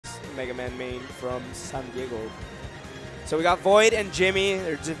Mega Man main from San Diego. So we got VoiD and Jimmy.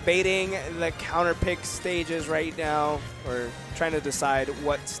 They're debating the counter pick stages right now, or trying to decide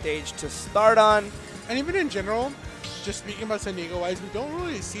what stage to start on. And even in general, just speaking about San Diego-wise, we don't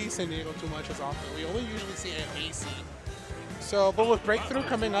really see San Diego too much as often. We only usually see it in AC. So, but with Breakthrough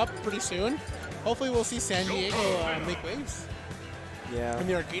coming up pretty soon, hopefully we'll see San Diego make waves. Yeah. In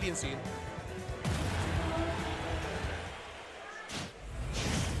the Arcadian scene.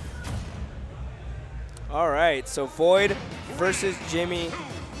 All right, so VoiD versus Jimmy.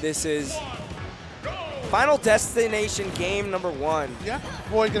 This is Final Destination game number 1. Yeah,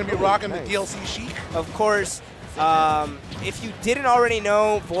 VoiD gonna be rocking nice. the DLC chic. Of course, if you didn't already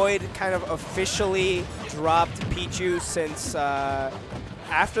know, VoiD kind of officially dropped Pichu since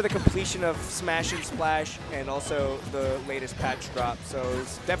after the completion of Smash and Splash and also the latest patch drop. So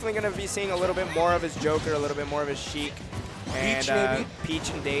it's definitely going to be seeing a little bit more of his Joker, a little bit more of his Sheik, and Peach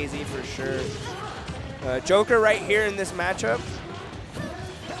and Daisy for sure. Joker right here in this matchup.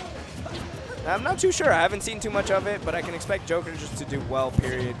 I'm not too sure. I haven't seen too much of it, but I can expect Joker just to do well,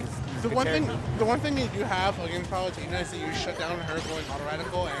 period. The one thing that you have against Palutena is that you shut down her going auto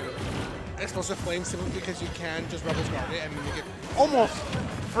radical and explosive flame simply because you can just rebels guard it and you get almost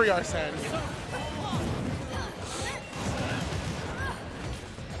free Arsene.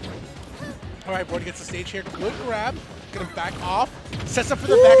 All right, VoiD gets the stage here. Good grab. Gonna back off. Sets up for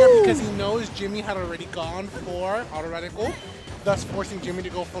the back air because he knows Jimmy had already gone for auto radical, thus forcing Jimmy to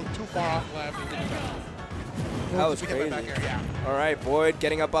go from too far off left and get it back. That was crazy. Back air, yeah. All right, VoiD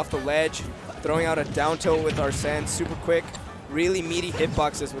getting up off the ledge, throwing out a down tilt with Arsene, super quick. Really meaty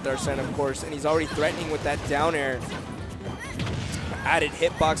hitboxes with Arsene, of course, and he's already threatening with that down air. Added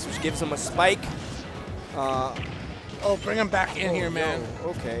hitbox, which gives him a spike. Oh, bring him back in here, man. No.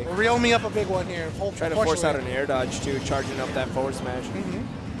 Okay. Reel me up a big one here. Trying to force out an air dodge, too, charging up that forward smash.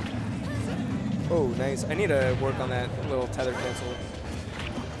 Oh, nice. I need to work on that little tether cancel.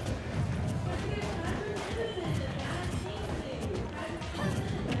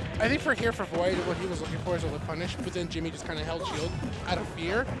 I think for VoiD, what he was looking for is a lip punish, but then Jimmy just kind of held shield out of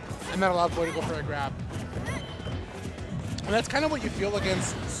fear, and that allowed VoiD to go for a grab. And that's kind of what you feel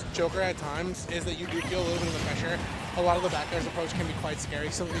against Joker at times, is that you do feel a little bit of the pressure. A lot of the back air's approach can be quite scary,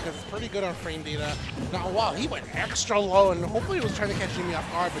 simply because it's pretty good on frame data. Now, wow, he went extra low, and hopefully he was trying to catch Jimmy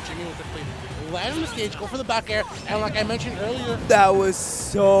off guard, but Jimmy was definitely land on the stage, go for the back air, and like I mentioned earlier, that was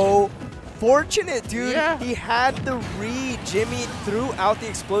so fortunate, dude. Yeah. He had the read. Jimmy threw out the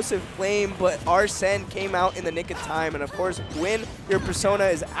explosive flame, but Arsene came out in the nick of time. And of course, when your persona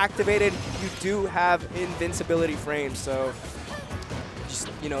is activated, you do have invincibility frames. So, just,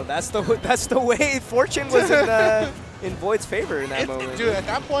 you know, that's the way fortune was in VoiD's favor in that moment. Dude, at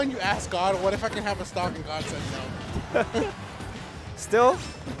that point, you ask God, what if I can have a stock? And God said no. Still,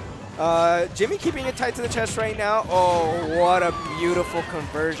 Jimmy keeping it tight to the chest right now. Oh, what a beautiful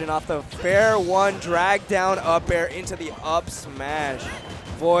conversion off the fair one. Drag down up air into the up smash.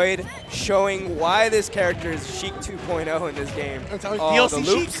 VoiD showing why this character is Sheik 2.0 in this game. I'm telling you, oh, DLC the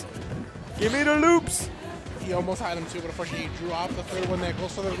loops. Sheik. Give me the loops. He almost had him too, but unfortunately he drew off the third one that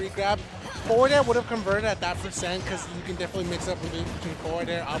goes for the re-grab. Forward air would have converted at that percent because you can definitely mix up between forward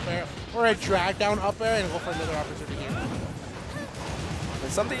air, up air, or a drag down up air and go for another opportunity here.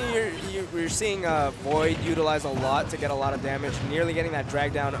 It's something you're seeing VoiD utilize a lot to get a lot of damage, nearly getting that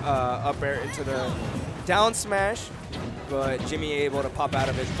drag down up air into the down smash, but Jimmy able to pop out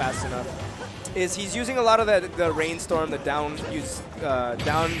of it fast enough. He's using a lot of the rainstorm, the down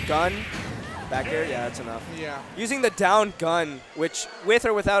gun. Back air, yeah, that's enough. Yeah. Using the down gun, which with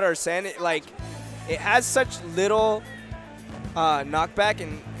or without Arsene, it has such little knockback,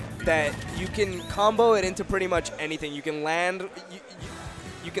 and that you can combo it into pretty much anything. You can land,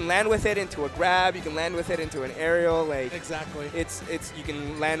 you can land with it into a grab. You can land with it into an aerial. Like exactly. It's you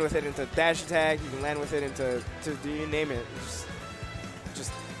can land with it into dash attack. You can land with it into you name it.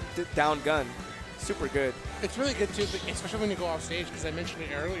 Just down gun. Super good. It's really good too, especially when you go off stage, because I mentioned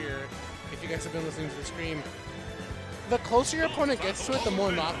it earlier. If you guys have been listening to the stream, the closer your opponent gets to it, the more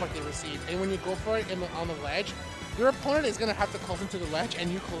knockback they receive. And when you go for it on the ledge, your opponent is going to have to close into the ledge, and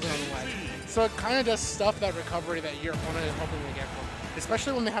you close in on the ledge. So it kind of does stuff that recovery that your opponent is hoping to get from,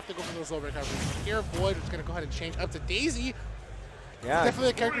 especially when they have to go for those low recoveries. Here, VoiD is going to go ahead and change up to Daisy. Yeah.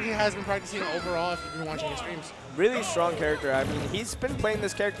 Definitely a character he has been practicing overall if you've been watching his streams. Really strong character. I mean, he's been playing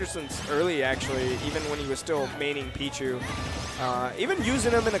this character since early, actually, even when he was still maining Pichu. Even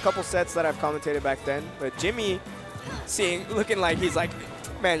using him in a couple sets that I've commentated back then. But Jimmy, looking like he's like,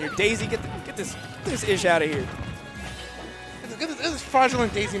 man, your Daisy, get this ish out of here. Get this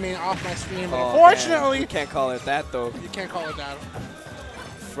fraudulent Daisy main off my stream. Oh, unfortunately, man. You can't call it that, though. You can't call it that.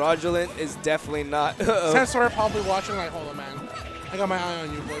 Fraudulent is definitely not. Sensor probably watching like, hold on, man. I got my eye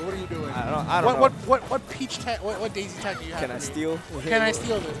on you, boy. What are you doing? I don't know. What peach tag? What daisy tag do you have? Can I steal? Can I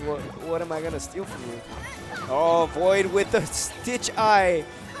steal this? What am I gonna steal from you? Oh, VoiD with the Stitch Eye,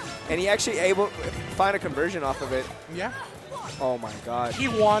 and he actually able to find a conversion off of it. Yeah. Oh my God. He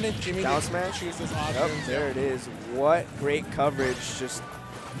wanted Jimmy Down to smash? choose this option. Yep, there it is. What great coverage. Just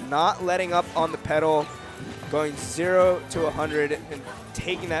not letting up on the pedal, going 0 to 100 and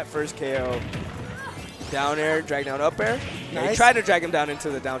taking that first KO. Down air, drag down, up air. Nice. He tried to drag him down into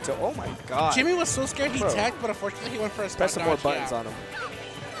the down tilt. Oh my God. Jimmy was so scared he Bro. tagged, but unfortunately he went for a spot Press some more dodge, buttons yeah. on him.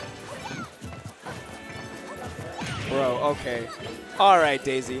 Bro, okay. All right,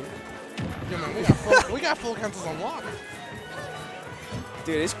 Daisy. Yeah, man, we got full cancels on lock.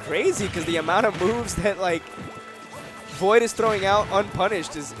 Dude, it's crazy because the amount of moves that like VoiD is throwing out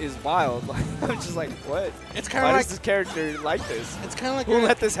unpunished is wild. Like, I'm just like, what? It's kind Why of does like this character like this? it's kind of like Who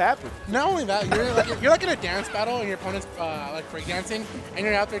let this happen? not only that, you're like in a dance battle and your opponent's like breakdancing, and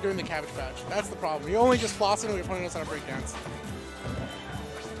you're out there doing the cabbage patch. That's the problem. You're only just flossing when your opponent knows how to breakdance.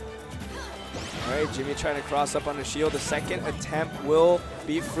 All right, Jimmy trying to cross up on the shield. The second attempt will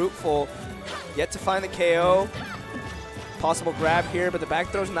be fruitful. Yet to find the KO. Possible grab here, but the back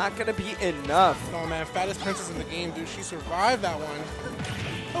throw's not going to be enough. Oh man, fattest princess in the game, dude. She survived that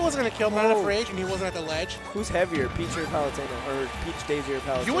one. I wasn't gonna kill him, not enough rage, and he wasn't at the ledge. Who's heavier, Peach or Palutena? Or Peach, Daisy, or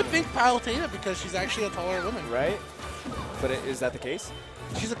Palutena? You would think Palutena because she's actually a taller woman. Right? But is that the case?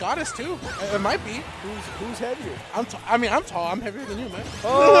 She's a goddess too. It might be. Who's heavier? I'm tall. I'm heavier than you, man.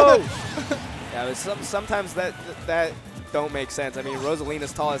 Oh! Yeah, but sometimes that don't make sense. I mean,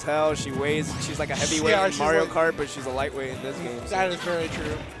 Rosalina's tall as hell. She's like a heavyweight in Mario Kart, but she's a lightweight in this game. That is very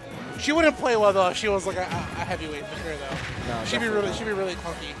true. She wouldn't play well though if she was like a heavyweight for sure though. No, she'd be really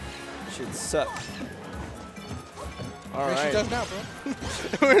clunky. She'd suck. All She right. does now,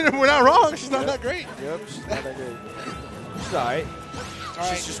 bro. We're not wrong. She's not that great. Yep, she's not that good. She's all right. All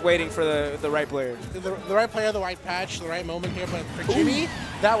right. She's just waiting for the right player. The right player, the right patch, the right moment here. But for Jimmy,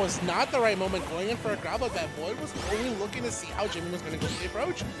 that was not the right moment. Going in for a grab like that, VoiD was only looking to see how Jimmy was going to go to the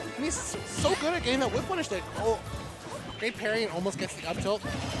approach. And he's so good at getting that whip punish there. Oh, great parry and almost gets the up tilt.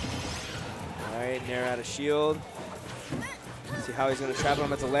 All right, Nair out of shield. See how he's going to trap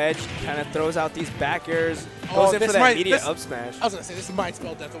him at the ledge. Kind of throws out these back airs. Goes in for that immediate up smash. I was going to say, this might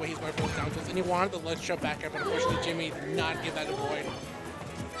spell death the way he's going for those down tilts. And he wanted the ledge jump back air, but unfortunately Jimmy did not give that to VoiD.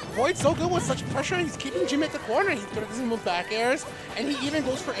 VoiD's so good with such pressure, he's keeping Jimmy at the corner. He's good at these move back airs, and he even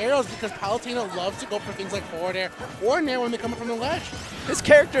goes for arrows because Palutena loves to go for things like forward air or nair when they come from the ledge. This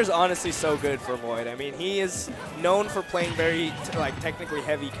character is honestly so good for VoiD. I mean, he is known for playing very technically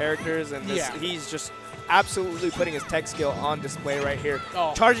heavy characters, and he's just absolutely putting his tech skill on display right here.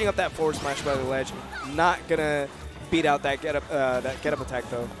 Oh. Charging up that forward smash by the ledge, not gonna beat out that get up attack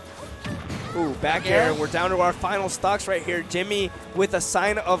though. Ooh, back air. We're down to our final stocks right here. Jimmy with a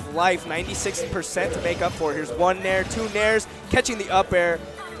sign of life, 96% to make up for it. Here's one nair, two nairs, catching the up air,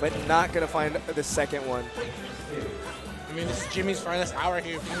 but not going to find the second one. I mean, this is Jimmy's finest hour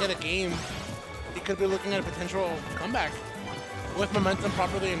here. If he can get a game, he could be looking at a potential comeback with momentum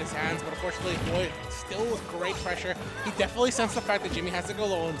properly in his hands, but unfortunately, VoiD still with great pressure. He definitely sensed the fact that Jimmy has to go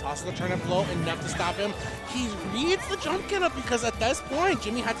low and tosses the turn up low enough to stop him. He reads the jump get up because at this point,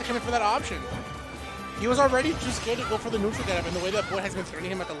 Jimmy had to come in for that option. He was already too scared to go for the neutral get up, and the way that VoiD has been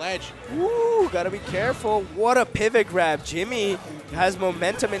threatening him at the ledge. Ooh, gotta be careful. What a pivot grab. Jimmy has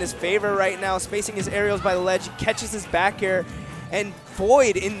momentum in his favor right now, spacing his aerials by the ledge, catches his back air, and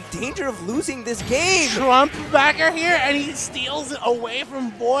VoiD in danger of losing this game. Trump back air here, and he steals it away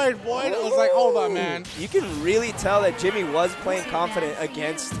from VoiD. VoiD was like, hold on, man. You can really tell that Jimmy was playing confident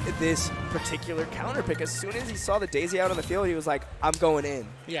against this particular counter pick. As soon as he saw the Daisy out on the field, he was like, I'm going in.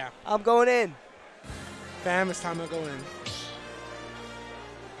 Yeah. I'm going in. Bam, it's time to go in.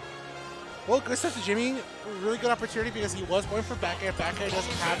 Well, good stuff to Jimmy. Really good opportunity because he was going for back air. Back air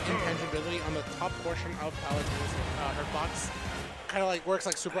doesn't have intangibility on the top portion of Palutena's her box. Kind of like works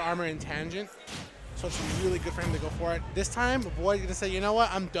like super armor and tangent. So it's really good for him to go for it. This time, VoiD gonna say, you know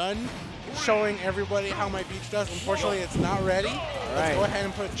what, I'm done showing everybody how my beach does. Unfortunately, it's not ready. Let's go ahead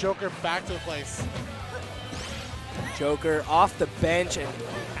and put Joker back to the place. Joker off the bench and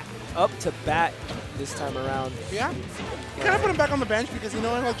up to bat this time around. Yeah? You kind of put him back on the bench because, you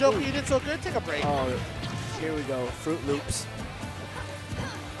know, like, Joker, you did so good, take a break. Oh, here we go. Fruit Loops.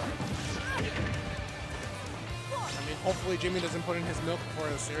 Hopefully Jimmy doesn't put in his milk before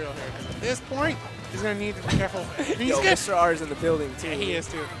the cereal here, because at this point, he's going to need to be careful. Yo, Mr. R is in the building, too. Yeah, he is,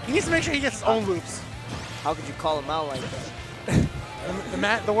 too. He needs to make sure he gets his own loops. How could you call him out like that?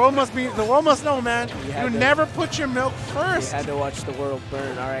 The world must know, man. You never put your milk first. You had to watch the world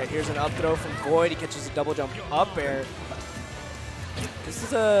burn. All right, here's an up throw from VoiD. He catches a double jump up air. This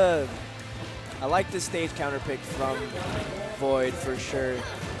is I like this stage counter pick from VoiD for sure.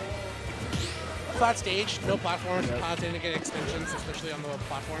 Flat stage, no platforms. Yep. Palutena to get extensions, especially on the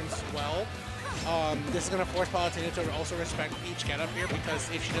platforms well. This is going to force Palutena to also respect each get up here, because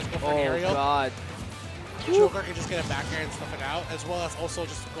if she does go for an aerial, God. Joker can just get a back air and stuff it out, as well as also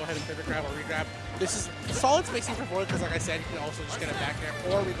just go ahead and pivot grab or regrab. This is solid spacing for VoiD, because like I said, he can also just get a back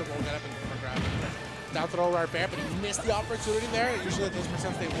air, or we could roll get up and pivot grab. Down throw right back, but he missed the opportunity there. Usually those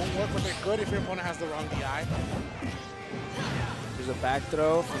percents, they won't work, but they're good if your opponent has the wrong DI. There's a back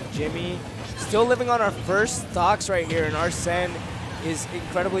throw from Jimmy. Still living on our first stocks right here, and Arsene is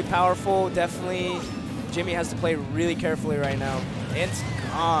incredibly powerful. Definitely, Jimmy has to play really carefully right now. It's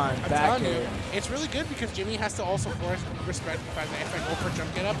gone. I'm telling you, it's really good because Jimmy has to also respect the fact that if I go for a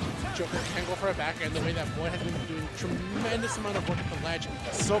jump get up, Joker can go for a back air, and the way that VoiD has been doing tremendous amount of work at the ledge.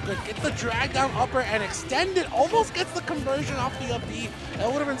 So good. Gets the drag down upper and extend it. Almost gets the conversion off the up B. That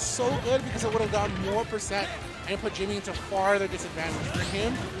would have been so good because it would have gotten more percent and put Jimmy into farther disadvantage for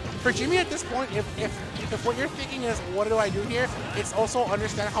him. For Jimmy at this point, if what you're thinking is, what do I do here? It's also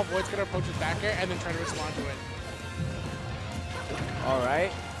understand how VoiD's going to approach his back air and then try to respond to it. All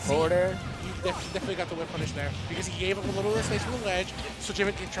right, forward air. He definitely got the whip punish there because he gave up a little bit of space from the ledge, so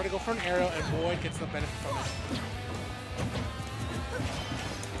Jimmy can try to go for an arrow, and VoiD gets the benefit from it.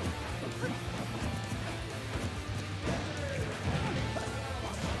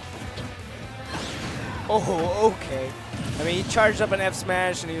 Oh, okay. I mean, he charged up an F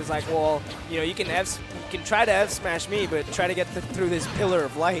smash, and he was like, "Well, you know, you can try to F smash me, but try to get through this pillar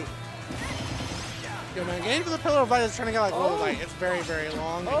of light." Yo, man, getting to the pillar of light is trying to get like low light. It's very, very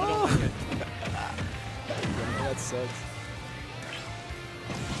long, and you don't like it. That sucks.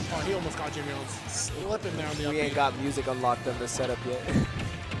 Oh, he almost got Jimmy slipping there on the up. We ain't got music unlocked on the setup yet.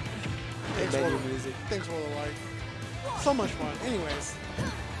 Menu music. Thanks for the like. So much fun. Anyways,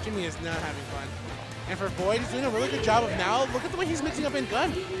 Jimmy is not having fun. And for VoiD, he's doing a really good job of now. Look at the way he's mixing up in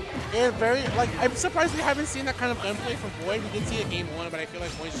gun. And I'm surprised we haven't seen that kind of gunplay from VoiD. We did see it game 1, but I feel like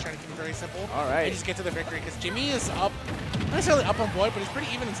VoiD's just trying to keep it very simple. All right. And just get to the victory because Jimmy is up, not necessarily up on VoiD, but he's pretty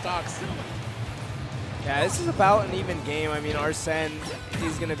even in stocks. Yeah, this is about an even game. I mean, Arsene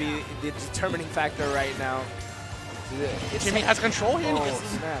is going to be the determining factor right now. Jimmy has control here. Oh,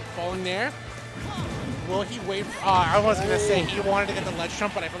 snap. Falling there. Will he wait? I was going to say he wanted to get the ledge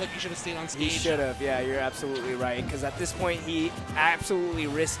jump, but I feel like he should have stayed on stage. He should have. Yeah, you're absolutely right. Because at this point, he absolutely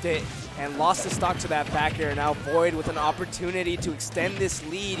risked it and lost the stock to that back air. Now VoiD with an opportunity to extend this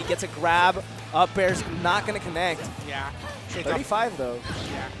lead. He gets a grab. Up air's not going to connect. Yeah. 35 though.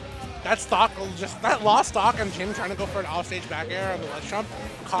 Yeah. That stock, that lost stock and Jim trying to go for an offstage back air on the ledge jump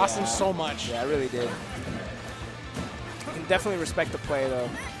cost him so much. Yeah, it really did. You can definitely respect the play though.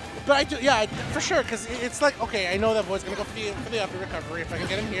 But I do, yeah, for sure, because it's like, okay, I know that VoiD's going to go for the upper recovery. If I can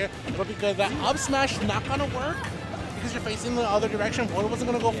get him here, it'll be good. That up smash is not going to work because you're facing the other direction. VoiD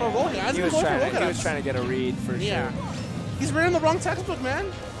wasn't going to go for a roll. He was trying to get a read for sure. He's reading the wrong textbook,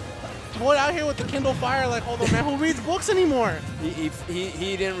 man. VoiD out here with the Kindle Fire, like, hold on, man, who reads books anymore? He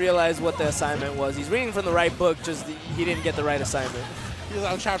didn't realize what the assignment was. He's reading from the right book, just he didn't get the right assignment. He was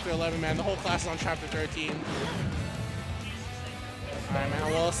on chapter 11, man. The whole class is on chapter 13. All right,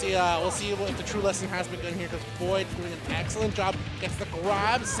 man. We'll see what the true lesson has begun here because VoiD doing an excellent job. Gets the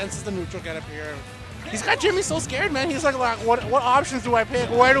grab, senses the neutral get up here. He's got Jimmy so scared, man. He's like what options do I pick?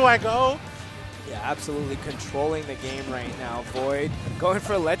 Where do I go? Yeah, absolutely controlling the game right now. VoiD going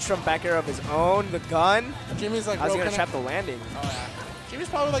for a ledge jump back air of his own. The gun. Jimmy's like, I was gonna trap the landing. Oh yeah. Jimmy's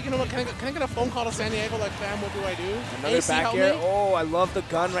probably like, you know what? Can I get a phone call to San Diego? Like, fam, what do I do? Another AC back air. Oh, I love the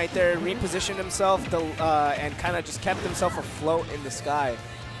gun right there. Repositioned himself and kind of just kept himself afloat in the sky.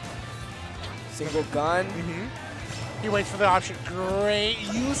 Single gun. He waits for the option. Great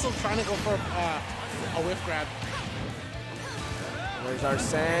use of trying to go for a whiff grab. There's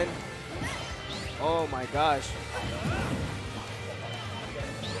Arsene. Oh my gosh.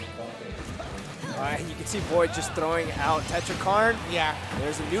 All right, you can see VoiD just throwing out Tetrakarn. Yeah.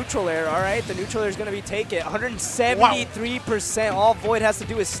 There's a neutral air. All right, the neutral air is going to be taken. 173%. Wow. All VoiD has to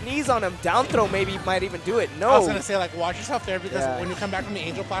do is sneeze on him. Down throw maybe might even do it. No. I was going to say, like, watch yourself there because when you come back from the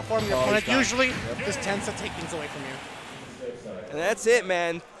Angel platform, your opponent usually just tends to take things away from you. And that's it,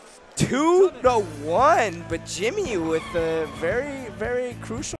 man. 2-1. But Jimmy with a very, very crucial